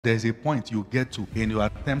There's a point you get to in your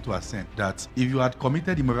attempt to ascend that if you had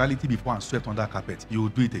committed immorality before and swept under carpet, you will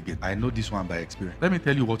do it again. I know this one by experience. Let me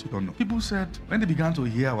tell you what you don't know. People said, when they began to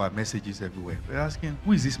hear our messages everywhere, they're asking,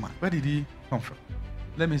 who is this man? Where did he come from?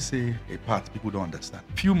 Let me say a part people don't understand.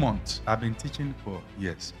 Few months, I've been teaching for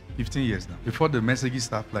years, 15 years now. Before the messages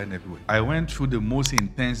start flying everywhere, I went through the most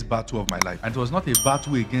intense battle of my life. And it was not a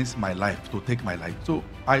battle against my life to take my life. So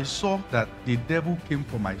I saw that the devil came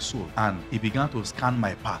for my soul and he began to scan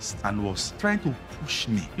my past and was trying to push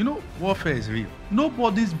me. You know, warfare is real.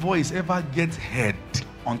 Nobody's voice ever gets heard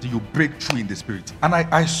until you break through in the spirit. And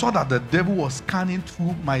I saw that the devil was scanning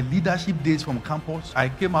through my leadership days from campus. I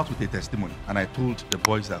came out with a testimony and I told the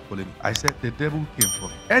boys that followed me, I said, the devil came for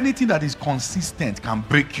me. Anything that is consistent can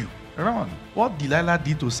break you. Remember, what Delilah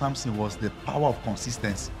did to Samson was the power of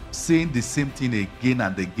consistency, saying the same thing again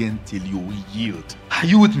and again till you yield. Are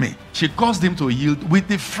you with me? She caused him to yield with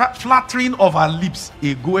the flattering of her lips.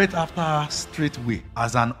 He goeth after her straightway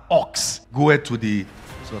as an ox goeth to the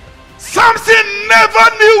slaughter. Samson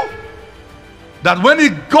never knew that when he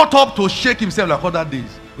got up to shake himself like other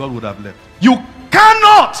days, God would have left. You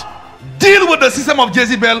cannot deal with the system of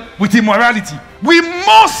Jezebel with immorality. We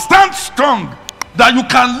must stand strong that you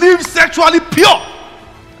can live sexually pure.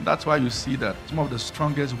 And that's why you see that some of the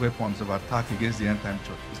strongest weapons of attack against the end time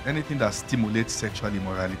church is anything that stimulates sexual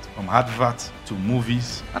immorality, from adverts to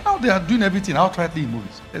movies. And now they are doing everything outrightly in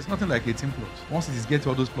movies. There's nothing like 18 plus. Once it is getting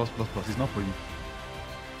all those plus, it's not for you.